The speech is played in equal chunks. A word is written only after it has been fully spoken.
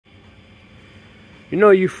You know,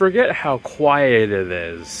 you forget how quiet it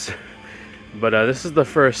is. But this is the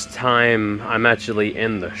first time I'm actually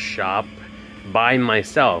in the shop by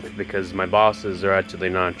myself because my bosses are actually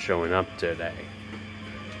not showing up today.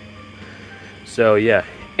 So yeah,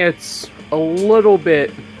 it's a little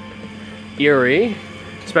bit eerie,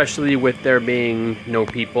 especially with there being no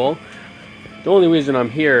people. The only reason I'm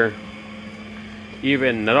here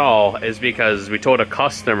even at all is because we told a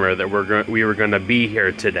customer that we were going to be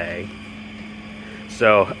here today.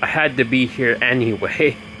 So I had to be here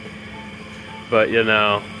anyway. But you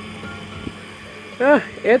know,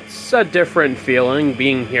 it's a different feeling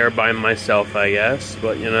being here by myself, I guess.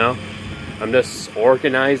 But you know, I'm just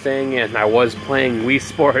organizing, and I was playing Wii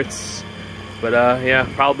Sports. But yeah,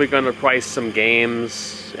 probably gonna price some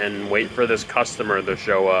games and wait for this customer to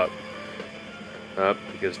show up.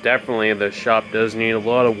 Because definitely the shop does need a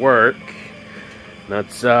lot of work.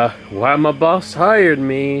 That's why my boss hired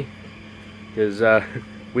me. Because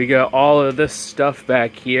we got all of this stuff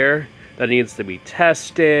back here that needs to be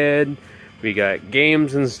tested. We got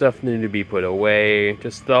games and stuff that need to be put away.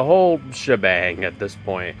 Just the whole shebang at this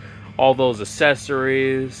point. All those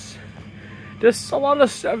accessories. Just a lot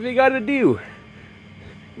of stuff you gotta do.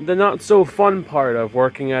 The not so fun part of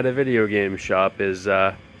working at a video game shop is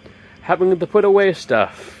having to put away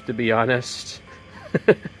stuff, to be honest.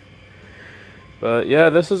 But yeah,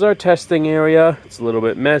 this is our testing area. It's a little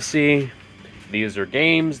bit messy. These are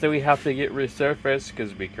games that we have to get resurfaced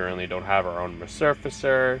because we currently don't have our own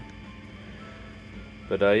resurfacer.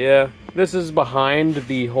 But yeah, this is behind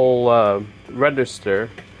the whole register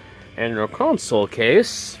and our console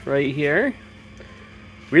case right here.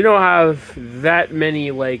 We don't have that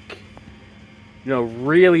many, like, you know,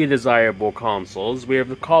 really desirable consoles. We have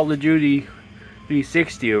the Call of Duty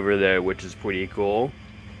 360 over there, which is pretty cool.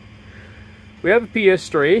 We have a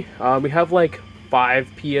PS3. We have like 5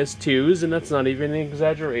 PS2s, and that's not even an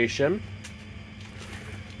exaggeration.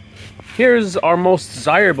 Here's our most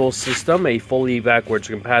desirable system, a fully backwards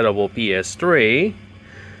compatible PS3.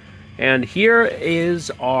 And here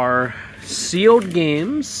is our sealed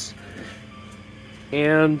games.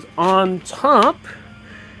 And on top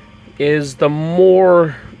is the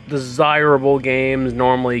more desirable games,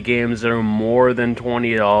 normally games that are more than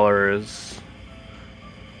 $20.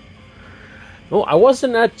 Well, I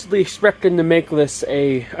wasn't actually expecting to make this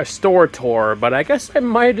a store tour, but I guess I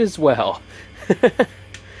might as well.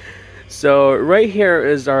 So, right here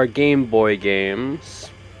is our Game Boy games.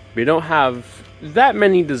 We don't have that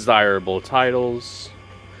many desirable titles.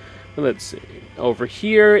 Let's see. Over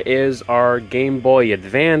here is our Game Boy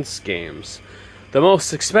Advance games. The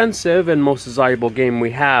most expensive and most desirable game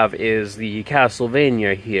we have is the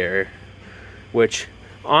Castlevania here, which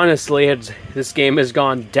honestly, this game has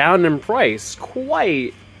gone down in price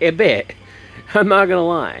quite a bit. I'm not gonna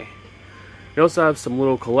lie. We also have some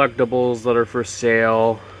little collectibles that are for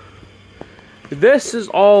sale. This is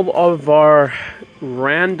all of our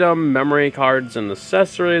random memory cards and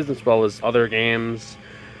accessories, as well as other games.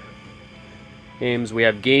 We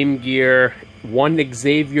have Game Gear, one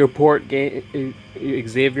Xavier Port game,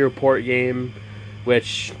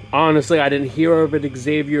 which honestly I didn't hear of at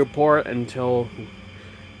Xavier Port until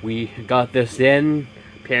we got this in.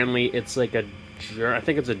 Apparently it's like I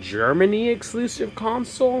think it's a Germany exclusive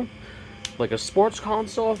console, like a sports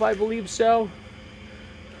console, if I believe so.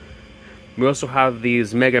 We also have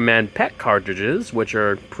these Mega Man Pet cartridges, which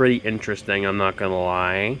are pretty interesting, I'm not gonna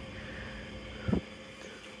lie.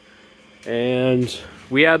 And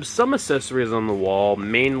we have some accessories on the wall,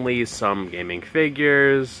 mainly some gaming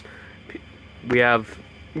figures. We have,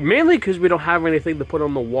 mainly because we don't have anything to put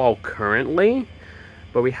on the wall currently,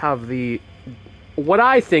 but we have what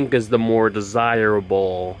I think is the more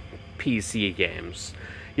desirable PC games.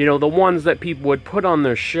 You know, the ones that people would put on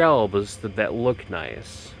their shelves that look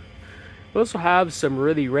nice. We also have some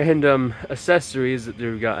really random accessories that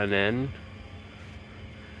they've gotten in.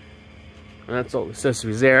 And that's all the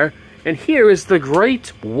accessories there. And here is the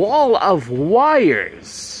Great Wall of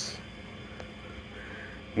Wires,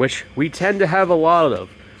 which we tend to have a lot of.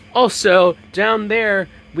 Also, down there,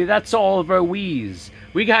 that's all of our Wiis.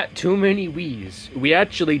 We got too many Wiis. We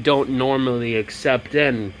actually don't normally accept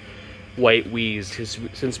in white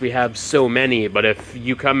Wiis since we have so many, but if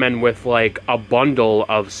you come in with like a bundle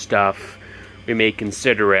of stuff, we may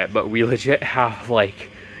consider it. But we legit have like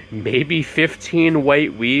maybe 15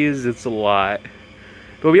 white Wiis. It's a lot.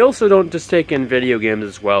 But we also don't just take in video games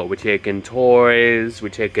as well. We take in toys,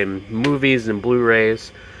 we take in movies and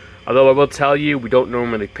Blu-rays. Although I will tell you, we don't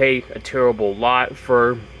normally pay a terrible lot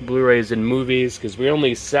for Blu-rays and movies, because we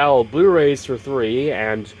only sell Blu-rays for $3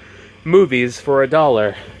 and movies for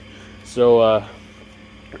 $1. So,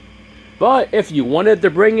 But if you wanted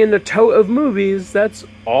to bring in a tote of movies, that's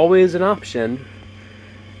always an option.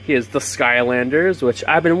 Here's the Skylanders, which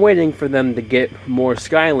I've been waiting for them to get more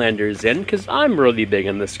Skylanders in, because I'm really big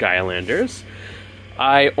in the Skylanders.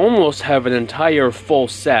 I almost have an entire full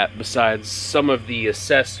set besides some of the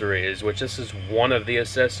accessories, which this is one of the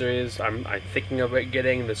accessories I'm thinking about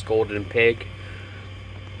getting, this golden pig.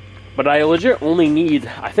 But I legit only need,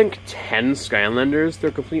 I think, 10 Skylanders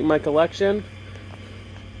to complete my collection.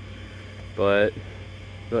 But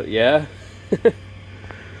yeah.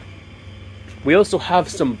 We also have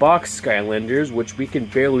some box Skylanders, which we can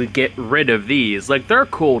barely get rid of these. Like, they're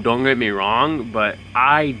cool, don't get me wrong, but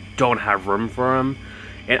I don't have room for them.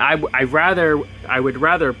 And I would rather buy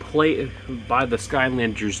the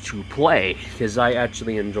Skylanders to play, because I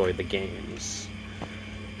actually enjoy the games.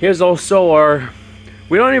 Here's also our,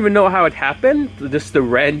 we don't even know how it happened, just the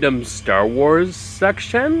random Star Wars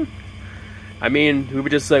section. I mean, we were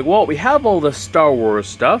just like, well, we have all the Star Wars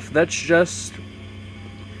stuff, let's just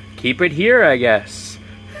keep it here, I guess.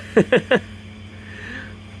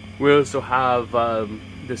 We also have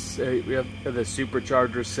we have the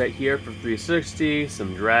Supercharger set here for 360,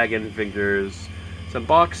 some Dragon figures, some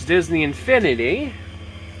box Disney Infinity.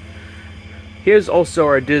 Here's also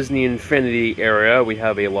our Disney Infinity area. We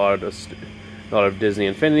have a lot of Disney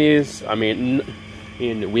Infinities. I mean,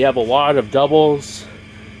 we have a lot of doubles,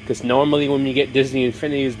 because normally when we get Disney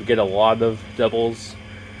Infinities, we get a lot of doubles.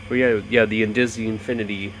 We have, yeah, the Disney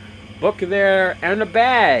Infinity book there, and a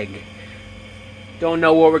bag. Don't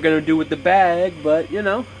know what we're gonna do with the bag, but you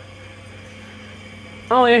know.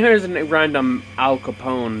 Oh, and here's a random Al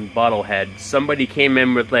Capone bottlehead. Somebody came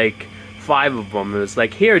in with like 5 of them. It was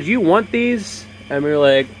like, here, do you want these? And we were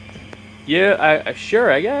like, yeah,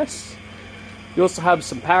 sure, I guess. You also have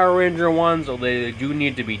some Power Ranger ones, although they do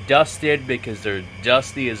need to be dusted because they're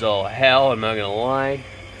dusty as all hell, I'm not gonna lie.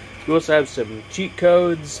 You also have some cheat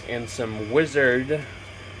codes and some Wizard.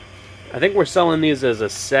 I think we're selling these as a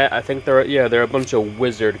set. I think they're a bunch of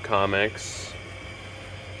Wizard comics.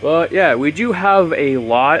 But yeah, we do have a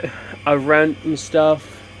lot of rent and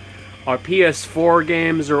stuff. Our PS4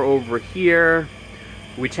 games are over here.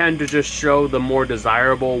 We tend to just show the more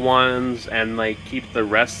desirable ones and like keep the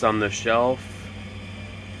rest on the shelf.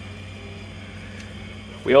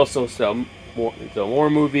 We also sell more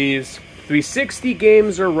movies. 360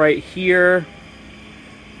 games are right here.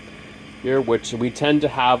 Which we tend to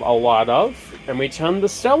have a lot of, and we tend to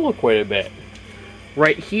sell quite a bit.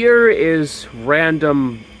 Right here is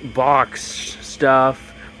random box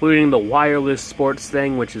stuff, including the wireless sports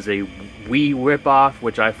thing, which is a Wii ripoff,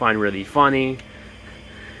 which I find really funny.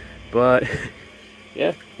 But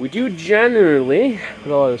yeah, we do generally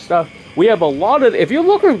with all this stuff. We have a lot of, if you're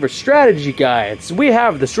looking for strategy guides, we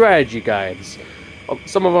have the strategy guides.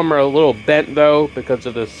 Some of them are a little bent though because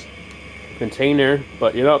of this container,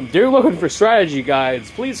 but you know, if you're looking for strategy guides,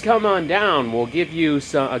 please come on down. We'll give you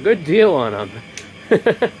a good deal on them.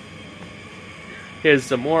 Here's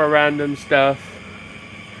some more random stuff.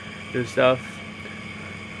 This stuff.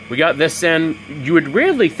 We got this in. You would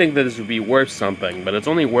really think that this would be worth something, but it's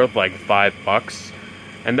only worth like $5.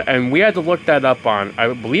 And we had to look that up on,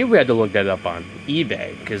 I believe we had to look that up on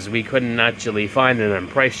eBay, because we couldn't actually find it on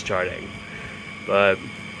price charting. But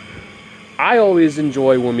I always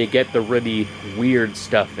enjoy when we get the really weird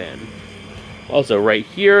stuff in. Also, right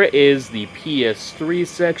here is the PS3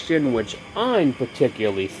 section, which I'm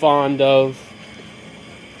particularly fond of.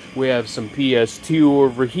 We have some PS2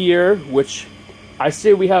 over here, which I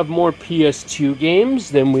say we have more PS2 games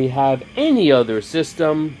than we have any other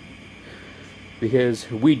system, because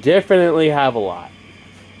we definitely have a lot.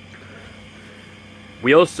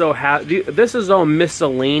 We also have, this is all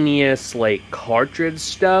miscellaneous, like, cartridge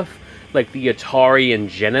stuff, like the Atari and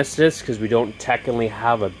Genesis, because we don't technically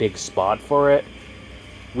have a big spot for it.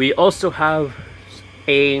 We also have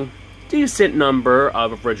a decent number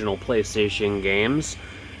of original PlayStation games.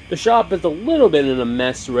 The shop is a little bit in a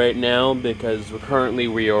mess right now, because we're currently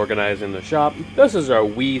reorganizing the shop. This is our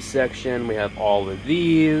Wii section. We have all of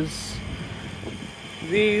these,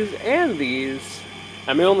 and these.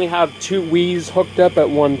 And we only have 2 Wiis hooked up at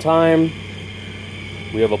one time.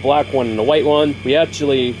 We have a black one and a white one. We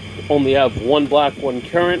actually only have one black one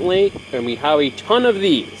currently, and we have a ton of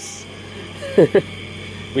these.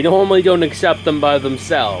 We normally don't accept them by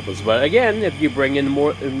themselves, but again, if you bring in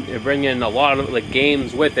a lot of like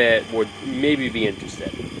games with it, would maybe be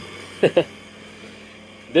interested.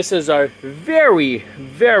 This is our very,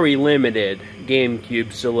 very limited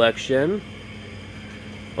GameCube selection,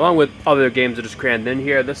 along with other games that just crammed in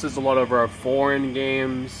here. This is a lot of our foreign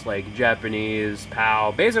games, like Japanese,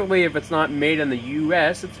 PAL. Basically, if it's not made in the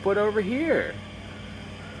US, it's put over here.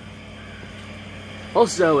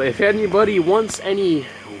 Also, if anybody wants any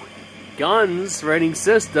guns for any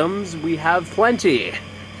systems, we have plenty.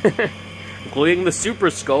 Including the Super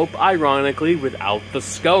Scope, ironically, without the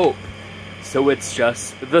scope. So it's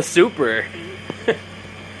just the Super.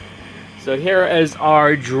 So here is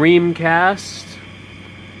our Dreamcast.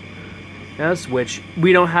 Yes, which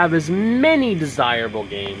we don't have as many desirable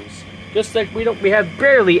games. Just like we have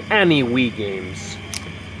barely any Wii games.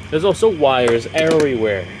 There's also wires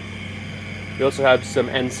everywhere. We also have some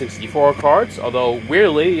N64 cards, although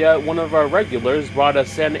weirdly, one of our regulars brought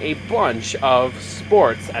us in a bunch of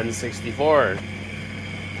sports N64.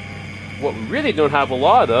 What we really don't have a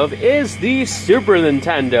lot of is the Super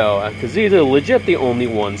Nintendo, because these are legit the only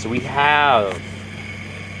ones we have.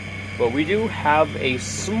 But we do have a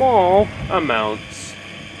small amount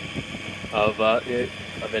of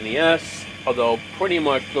NES, although pretty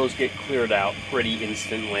much those get cleared out pretty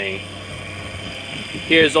instantly.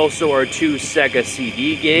 Here's also our 2 Sega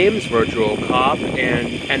CD games, Virtual Cop and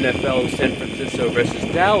NFL San Francisco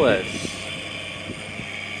vs. Dallas.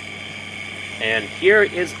 And here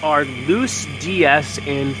is our loose DS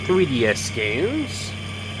and 3DS games,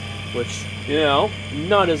 which, you know,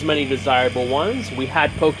 not as many desirable ones. We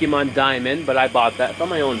had Pokemon Diamond, but I bought that for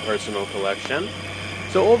my own personal collection.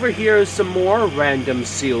 So over here is some more random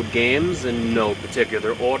sealed games in no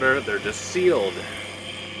particular order, they're just sealed.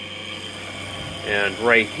 And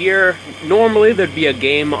right here, normally there'd be a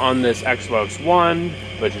game on this Xbox One,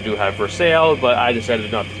 which I do have for sale, but I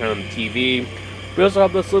decided not to turn on the TV. We also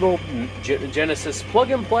have this little Genesis plug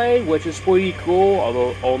and play, which is pretty cool, although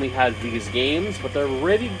it only has these games, but they're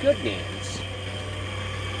really good games.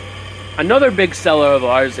 Another big seller of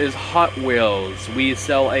ours is Hot Wheels. We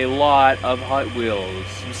sell a lot of Hot Wheels,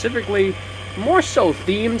 specifically more so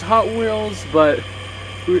themed Hot Wheels, but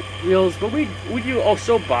we do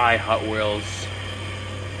also buy Hot Wheels.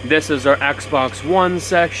 This is our Xbox One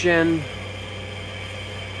section,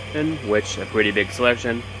 in which a pretty big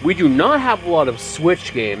selection. We do not have a lot of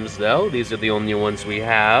Switch games, though. These are the only ones we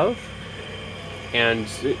have. And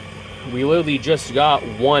we literally just got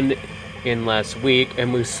one in last week,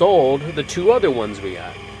 and we sold the 2 other ones we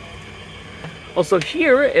got. Also,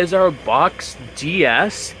 here is our box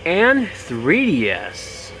DS and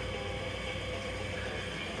 3DS.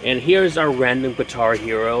 And here's our random Guitar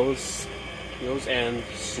Heroes and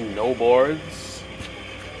snowboards.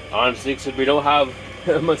 Honestly, because we don't have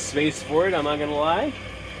much space for it, I'm not gonna lie.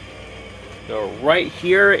 So right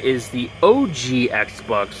here is the OG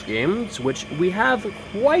Xbox games, which we have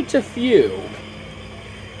quite a few.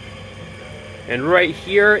 And right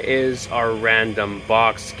here is our random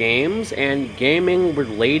box games and gaming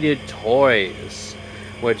related toys,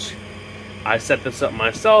 which I set this up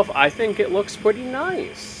myself. I think it looks pretty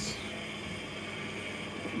nice.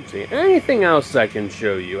 Let's see, anything else I can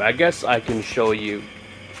show you? I guess I can show you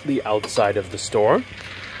the outside of the store.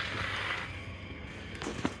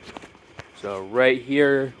 So right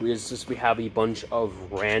here we have a bunch of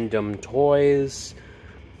random toys.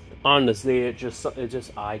 Honestly, it's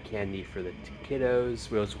just eye candy for the kiddos.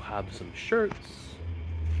 We also have some shirts.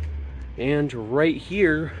 And right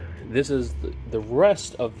here, this is the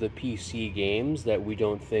rest of the PC games that we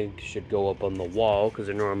don't think should go up on the wall because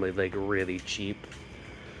they're normally like really cheap.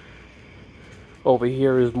 Over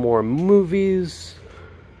here is more movies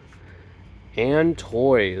and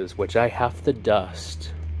toys, which I have to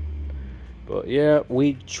dust. But yeah,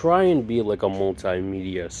 we try and be like a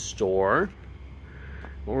multimedia store.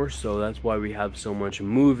 Or so, that's why we have so much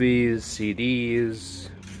movies, CDs,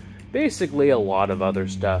 basically a lot of other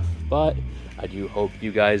stuff. But I do hope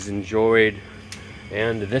you guys enjoyed.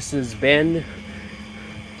 And this has been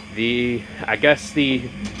the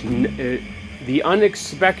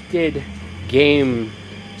unexpected game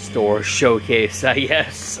store showcase, I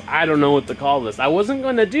guess. I don't know what to call this. I wasn't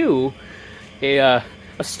gonna do a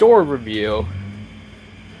store review,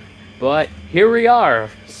 but here we are.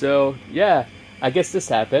 So yeah, I guess this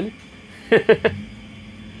happened.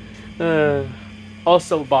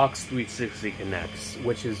 Also, Box 360 connects,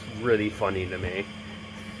 which is really funny to me.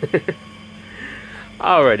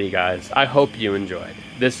 Alrighty guys, I hope you enjoyed.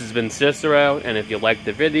 This has been Cicero, and if you liked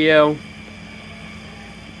the video,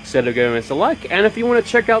 consider giving us a like. And if you want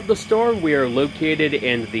to check out the store, we are located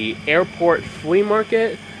in the Airport Flea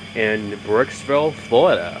Market in Brooksville,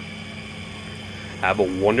 Florida. Have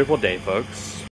a wonderful day, folks.